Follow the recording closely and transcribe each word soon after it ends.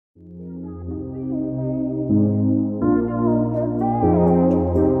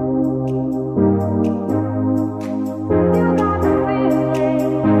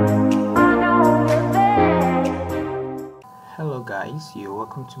guys, you're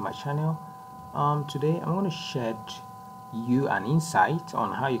welcome to my channel. Today I'm going to share you an insight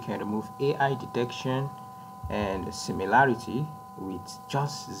on how you can remove AI detection and similarity with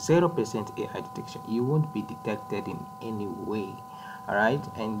just 0% AI detection. You won't be detected in any way. Alright,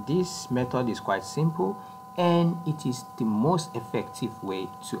 and this method is quite simple and it is the most effective way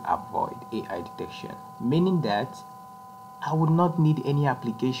to avoid AI detection, meaning that I would not need any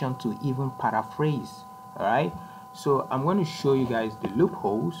application to even paraphrase. Alright, so I'm going to show you guys the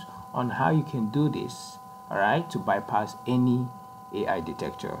loopholes on how you can do this, alright, to bypass any AI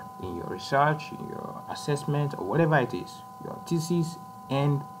detector in your research, in your assessment, or whatever it is, your thesis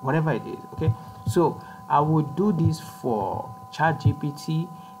and whatever it is. Okay, so I would do this for ChatGPT,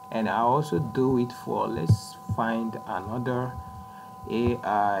 and I also do it for, let's find another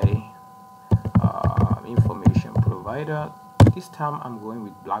AI information provider. This time I'm going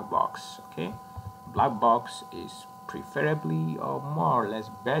with Blackbox. Okay, Blackbox is preferably or more or less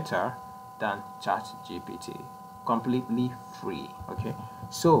better than ChatGPT, completely free. Okay,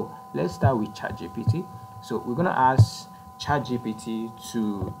 so let's start with ChatGPT. So we're gonna ask ChatGPT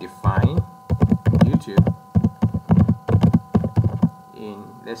to define YouTube in,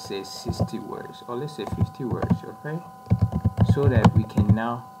 let's say, 60 words, or let's say 50 words. Okay, so that we can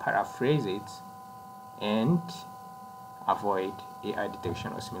now paraphrase it and avoid AI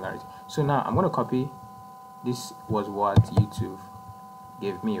detection or similarity. So now I'm going to copy. This was what YouTube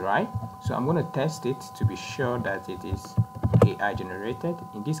gave me, right? So I'm going to test it to be sure that it is AI generated.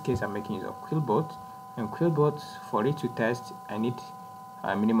 In this case, I'm making use of Quillbot, and Quillbot, for it to test, I need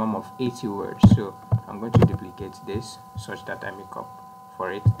a minimum of 80 words. So I'm going to duplicate this such that I make up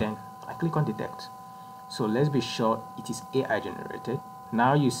for it. Then I click on detect. So let's be sure it is AI generated.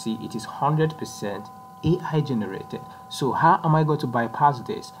 Now you see it is 100% AI generated. So how am I going to bypass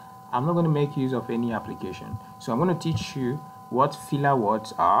this? I'm not going to make use of any application. So I'm going to teach you what filler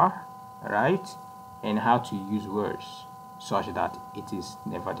words are, right, and how to use words such that it is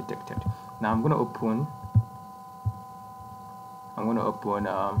never detected. Now I'm going to open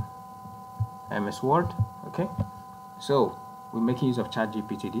MS Word. Okay, so we're making use of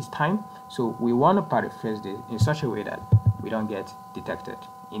ChatGPT this time. So we want to paraphrase this in such a way that we don't get detected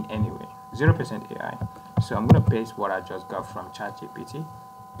in any way. 0% AI. So I'm going to paste what I just got from ChatGPT,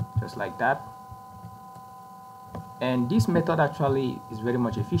 just like that. And this method actually is very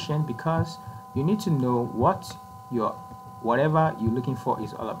much efficient because you need to know what whatever you're looking for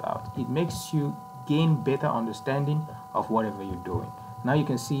is all about. It makes you gain better understanding of whatever you're doing. Now you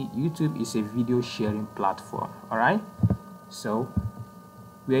can see YouTube is a video sharing platform. All right, so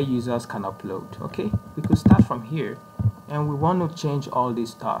where users can upload. Okay, we could start from here, and we want to change all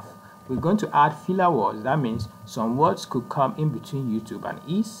this stuff. We're going to add filler words. That means some words could come in between YouTube and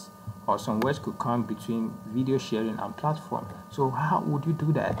is, or some words could come between video sharing and platform. So how would you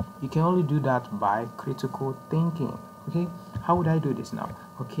do that? You can only do that by critical thinking. Okay, how would I do this now?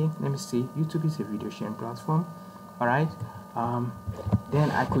 Okay, let me see. YouTube is a video sharing platform. All right,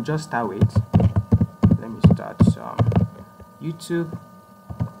 then I could just start with, let me start YouTube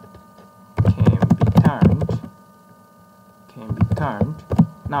can be termed.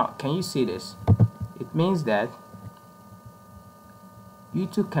 Now, can you see this? It means that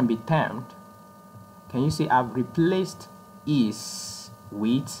YouTube can be termed. Can you see I've replaced is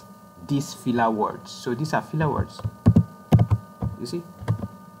with these filler words? So these are filler words. You see?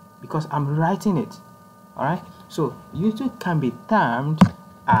 Because I'm writing it. Alright? So YouTube can be termed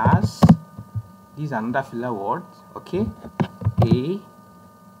as, these are another filler word, okay? A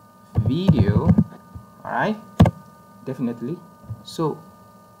video, alright? Definitely. So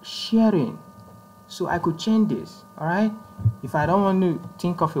sharing. So I could change this. All right, if I don't want to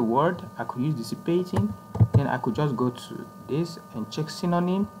think of a word, I could use dissipating. Then I could just go to this and check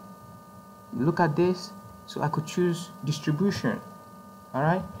synonym. Look at this. So I could choose distribution. All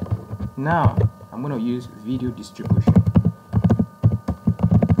right, now I'm going to use video distribution.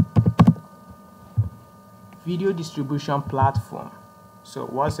 Video distribution platform. So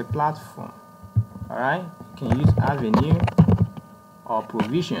what's a platform? All right, you can use avenue or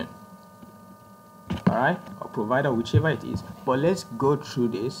provision, all right, or provider, whichever it is. But let's go through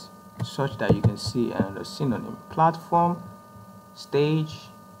this such that you can see another synonym: platform, stage,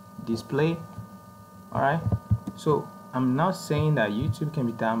 display. All right, so I'm now saying that YouTube can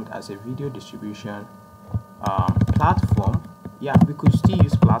be termed as a video distribution platform. Yeah, we could still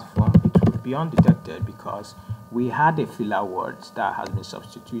use platform. It would be undetected because we had a filler words that has been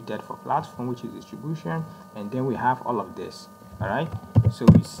substituted for platform, which is distribution, and then we have all of this. All right, so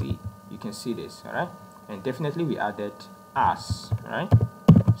we see, you can see this. All right, and definitely we added as. All right,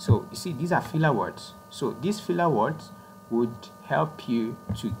 so you see these are filler words. So these filler words would help you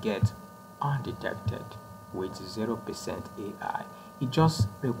to get undetected with 0% AI. It just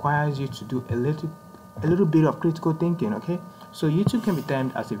requires you to do a little bit of critical thinking, okay? So YouTube can be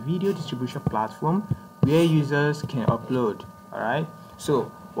termed as a video distribution platform where users can upload, all right?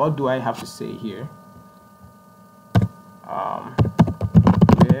 So what do I have to say here?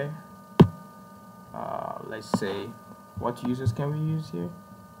 Let's say, what users can we use here?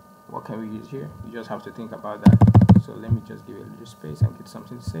 What can we use here? You just have to think about that. So let me just give it a little space and get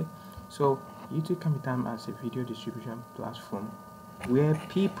something to say. So YouTube can be termed as a video distribution platform where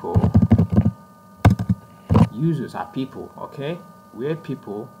people, users are people, okay? Where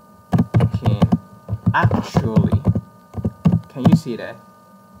people can actually, can you see that?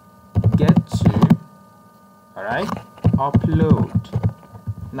 Get to, all right, upload.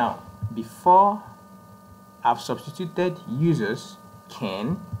 Now, before I've substituted users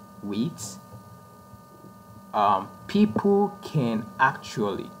can with people can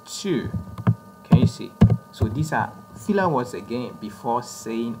actually too. Can you see? So these are filler words again before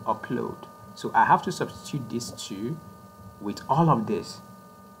saying upload. So I have to substitute these two with all of this.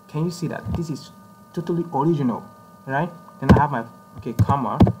 Can you see that this is totally original, right? Then I have my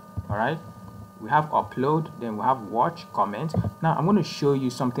comma, all right? We have upload, then we have watch, comment. Now I'm going to show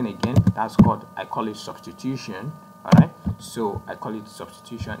you something again that's called, I call it substitution, all right? So I call it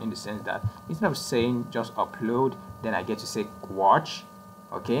substitution in the sense that instead of saying just upload, then I get to say watch,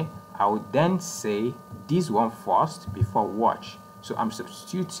 okay? I would then say this one first before watch. So I'm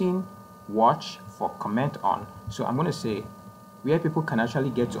substituting watch for comment on. So I'm going to say where people can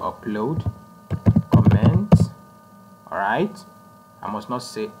actually get to upload, comment, all right? I must not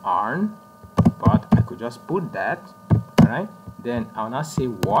say on, but I could just put that, all right? Then I'll now say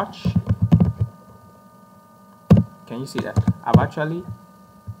watch. Can you see that? I've actually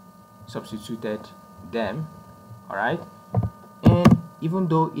substituted them, all right? And even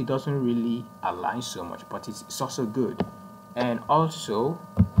though it doesn't really align so much, but it's also good. And also,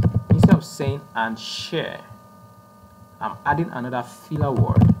 instead of saying and share, I'm adding another filler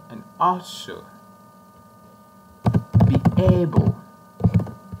word, and also be able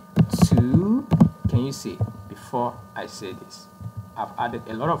to, can you see, before I say this, I've added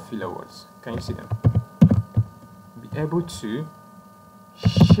a lot of filler words. Can you see them? Be able to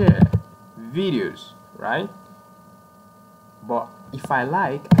share videos, right? But if I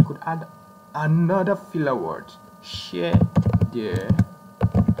like, I could add another filler word, share their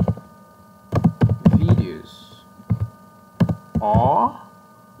videos. Or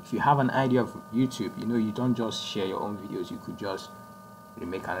if you have an idea of YouTube, you know, you don't just share your own videos, you could just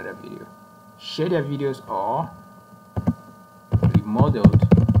remake another video. Share their videos or remodeled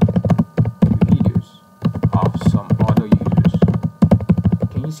videos of some other users.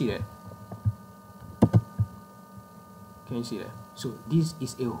 Can you see that? Can you see that? So this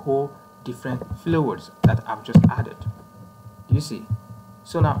is a whole different filler words that I've just added. Do you see?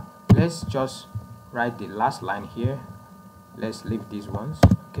 So now let's just write the last line here. Let's leave these ones,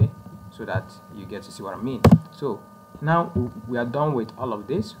 okay, so that you get to see what I mean. So now we are done with all of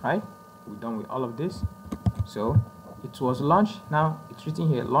this, right? We're done with all of this. So it was launched, now it's written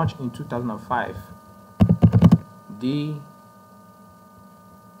here, launched in 2005. The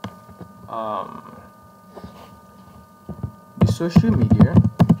social media,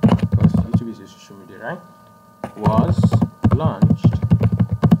 because YouTube is a social media, right, was launched.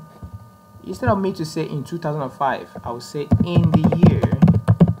 Instead of me to say in 2005, I will say in the year.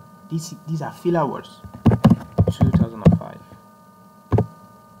 These are filler words. 2005.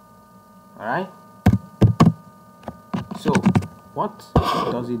 Alright? So what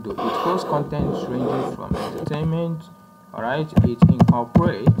does it do? It holds content ranging from entertainment. Alright, it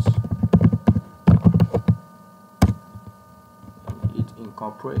incorporates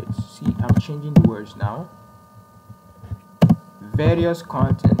see, I'm changing the words now, various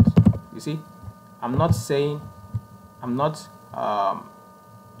content. You see, I'm not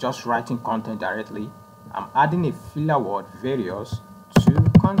just writing content directly. I'm adding a filler word, various, to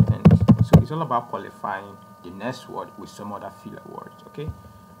content. So it's all about qualifying the next word with some other filler words, okay?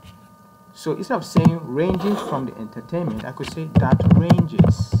 So instead of saying ranging from the entertainment, I could say that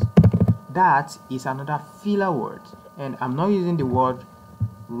ranges. That is another filler word. And I'm not using the word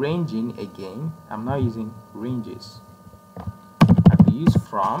ranging again. I'm not using ranges. I could use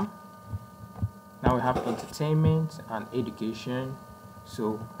from. Now we have entertainment and education.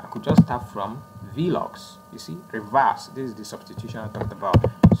 So I could just start from vlogs. You see, reverse. This is the substitution I talked about.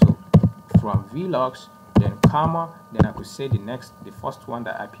 So from vlogs, then comma, then I could say the first one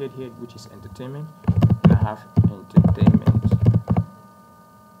that appeared here, which is entertainment, and I have entertainment.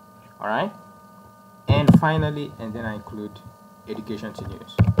 All right, and finally, and then I include education to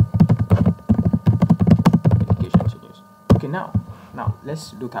news. Education to news. Okay, now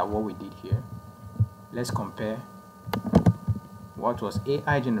let's look at what we did here. Let's compare what was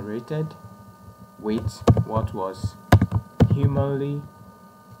AI generated with what was humanly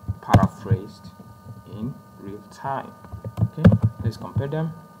paraphrased in real time. Okay, let's compare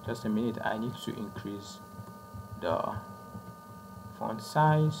them. Just a minute, I need to increase the font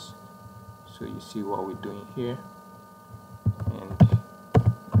size so you see what we're doing here. And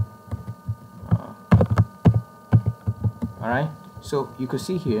alright, so you could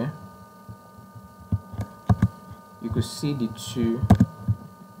see here, you could see the two.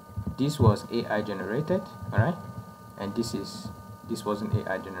 This was AI generated, alright, and this wasn't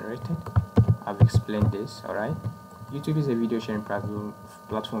AI generated. I've explained this, alright. YouTube is a video sharing platform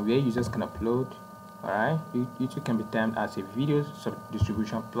where users can upload, alright. YouTube can be termed as a video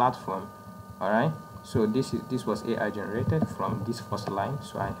distribution platform, alright. So this was AI generated from this first line,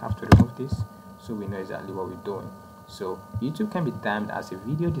 so I have to remove this so we know exactly what we're doing. So YouTube can be termed as a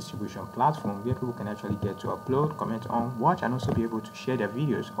video distribution platform where people can actually get to upload, comment on, watch, and also be able to share their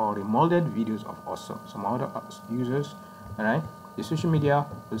videos or remolded videos of some other users. Alright, the social media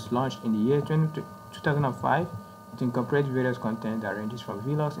was launched in the year 2005. It incorporates various content that ranges from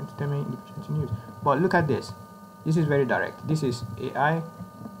vlogs, entertainment, education to news. But look at this. This is very direct. This is AI.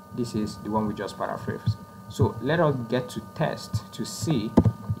 This is the one we just paraphrased. So let us get to test to see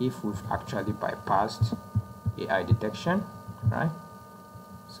if we've actually bypassed AI detection, right?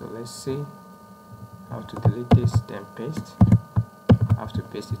 So let's see how to delete this, then paste. I have to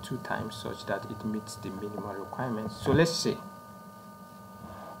paste it 2 times such that it meets the minimal requirements. So let's see.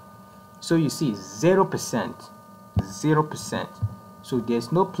 So you see 0%. So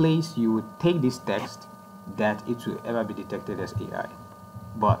there's no place you would take this text that it will ever be detected as AI.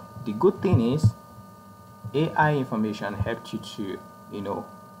 But the good thing is AI information helped you to,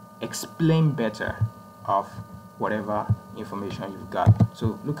 explain better of whatever information you've got.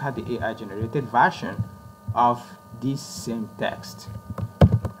 So look at the AI generated version of this same text.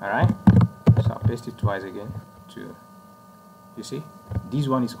 Alright, so I'll paste it twice again to, you see, this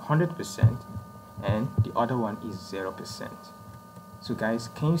one is 100% and the other one is 0%. So guys,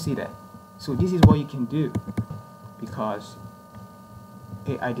 can you see that? So this is what you can do, because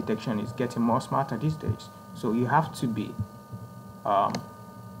AI detection is getting more smarter these days. So you have to be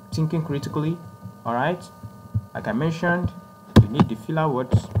thinking critically. Alright, like I mentioned, you need the filler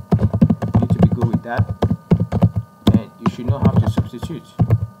words. You need to be good with that, and you should know how to substitute.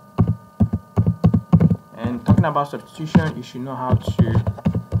 And talking about substitution, you should know how to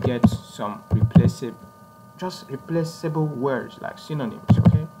get some replaceable words like synonyms.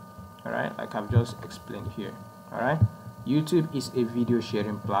 Okay, alright, like I've just explained here. Alright, YouTube is a video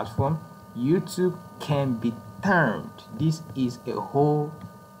sharing platform. YouTube can be termed, this is a whole,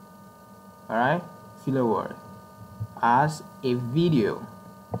 alright, filler word, as a video.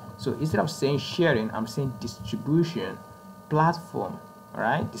 So instead of saying sharing, I'm saying distribution platform.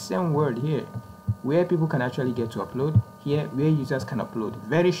 Alright, the same word here, where people can actually get to upload. Here, where users can upload.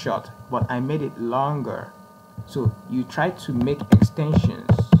 Very short, but I made it longer. So you try to make extensions,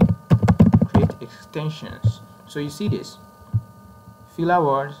 create extensions. So you see this, filler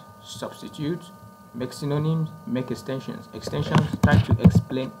words, substitute, make synonyms, make extensions. Extensions try to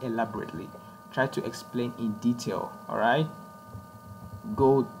explain elaborately, try to explain in detail. Alright,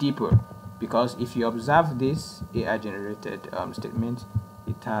 go deeper, because if you observe this AI generated statement,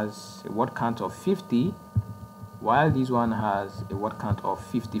 it has a word count of 50, while this one has a word count of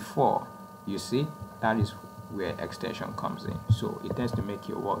 54. You see, that is where extension comes in. So it tends to make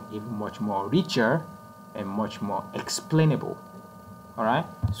your work even much more richer and much more explainable. Alright,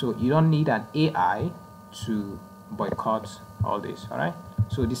 so you don't need an AI to boycott all this. Alright,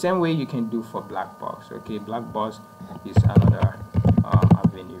 so the same way you can do for Blackbox. Okay, Blackbox is another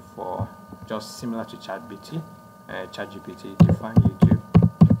avenue for, just similar to ChatGPT. ChatGPT define YouTube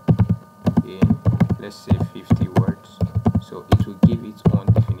in, let's say, 50 words. So it will give its own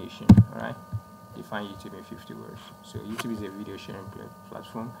definition. Alright, define YouTube in 50 words. So YouTube is a video sharing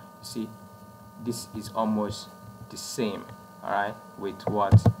platform. You see, this is almost the same, alright, with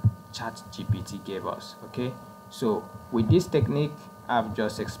what ChatGPT gave us. Okay, so with this technique I've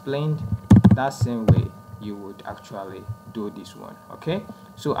just explained, that same way you would actually do this one. Okay,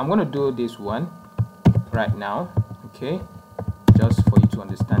 so I'm going to do this one right now. Okay, just for you to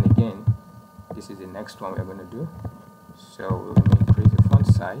understand again, this is the next one we're going to do. So we're going to increase the font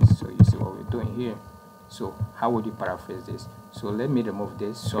size so you see what we're doing here. So how would you paraphrase this? So let me remove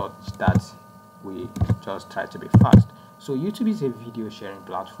this so that we just try to be fast. So YouTube is a video sharing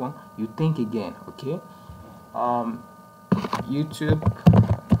platform. You think again, okay? YouTube,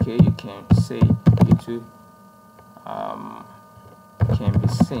 okay, you can say YouTube can be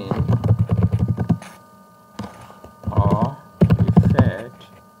seen or referred,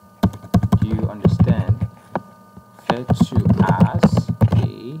 do you understand, referred to as a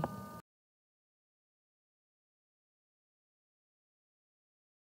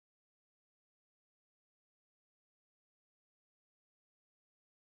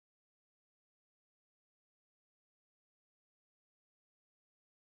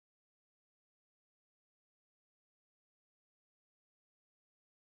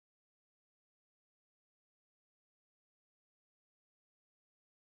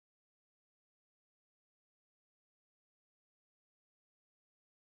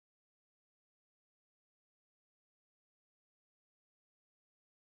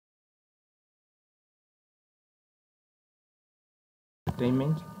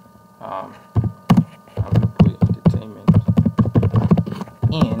entertainment. I'm gonna put entertainment,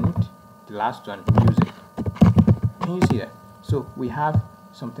 and the last one, music. Can you see that? So we have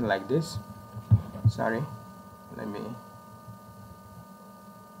something like this. Sorry,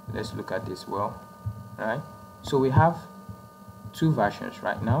 let's look at this well. Right, so we have two versions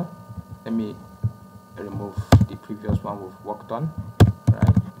right now. Let me remove the previous one we've worked on.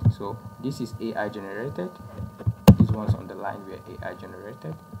 Right, so this is AI generated. These ones on the line were AI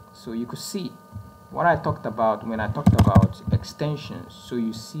generated. So you could see what I talked about when I talked about extensions. So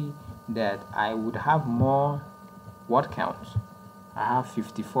you see that I would have more word count. I have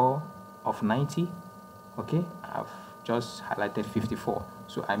 54 of 90. Okay, I've just highlighted 54.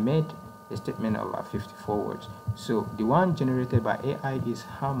 So I made a statement of 54 words. So the one generated by AI is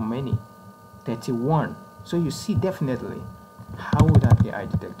how many? 31. So you see, definitely, how would an AI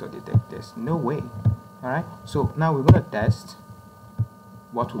detector detect this? No way. All right, so now we're going to test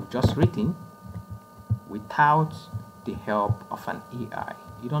what we've just written without the help of an AI.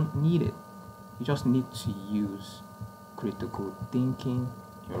 You don't need it. You just need to use critical thinking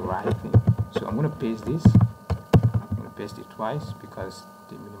in writing. So I'm going to paste this. I'm going to paste it twice because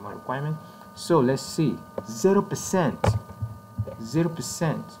the minimum requirement. So let's see, 0%,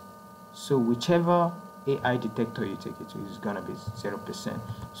 0%. So whichever AI detector you take it to is going to be 0%.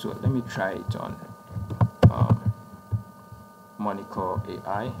 So let me try it on Monaco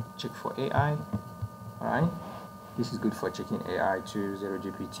AI. Check for AI. All right, this is good for checking AI to 0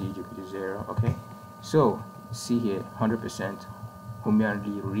 GPT, GPT 0. Okay, so see here, 100%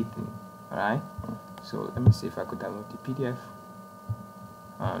 humanly written. All right, so let me see if I could download the PDF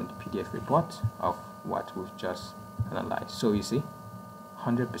and the PDF report of what we've just analyzed. So you see,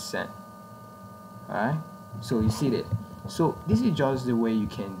 100%. All right, so you see that. So this is just the way you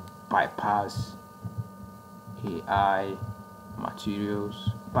can bypass AI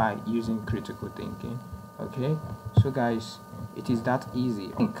materials by using critical thinking. Okay, so guys, it is that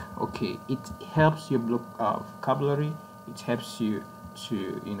easy. Okay, it helps your vocabulary. It helps you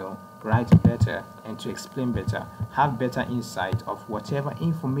to write better and to explain better, have better insight of whatever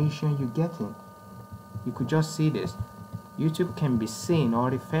information you're getting. You could just see this. YouTube can be seen or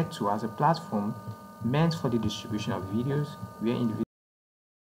referred to as a platform meant for the distribution of videos where individuals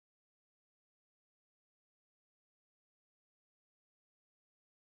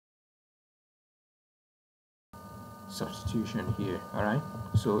substitution here. All right,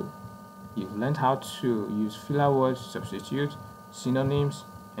 so you've learned how to use filler words, substitute, synonyms,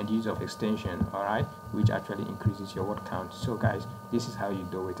 and use of extension, all right, which actually increases your word count. So guys, this is how you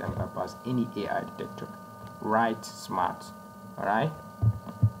do it and bypass any AI detector. Write smart. All right,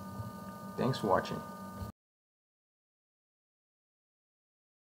 thanks for watching.